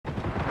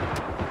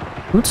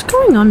What's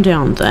going on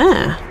down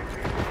there?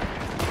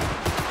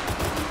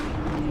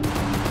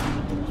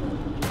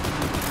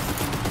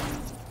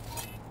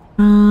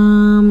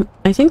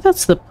 I think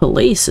that's the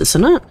police,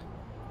 isn't it?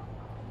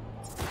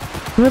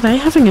 Who are they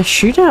having a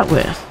shootout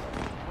with?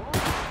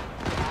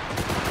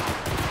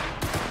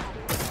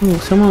 Oh,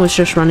 someone was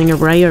just running a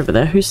ray over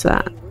there. Who's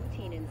that?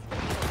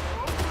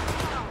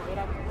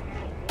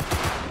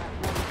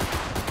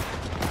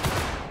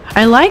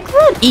 I like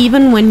that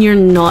even when you're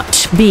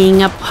not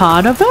being a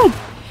part of it,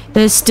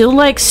 there's still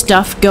like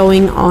stuff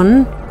going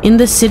on in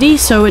the city,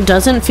 so it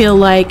doesn't feel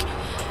like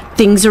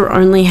things are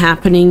only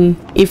happening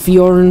if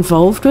you're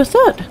involved with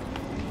it.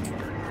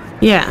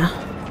 Yeah.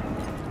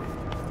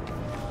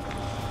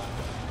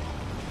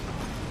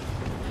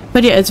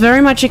 But yeah, it's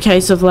very much a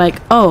case of like,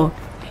 oh,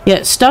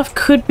 yeah, stuff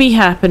could be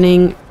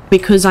happening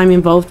because I'm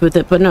involved with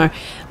it, but no.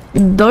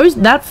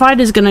 That fight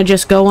is gonna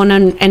just go on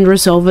and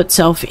resolve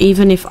itself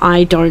even if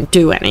I don't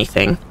do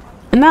anything.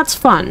 And that's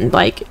fun.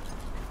 Like,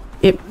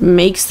 it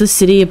makes the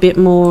city a bit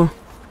more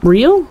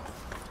real,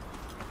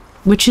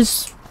 which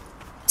is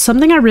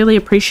something I really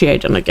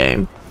appreciate in a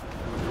game.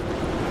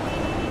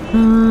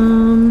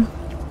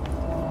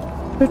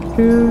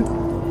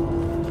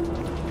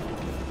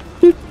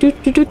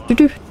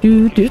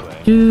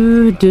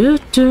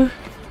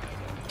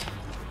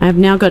 I've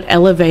now got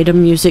elevator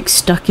music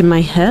stuck in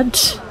my head.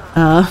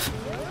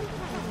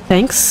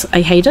 Thanks.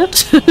 I hate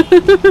it.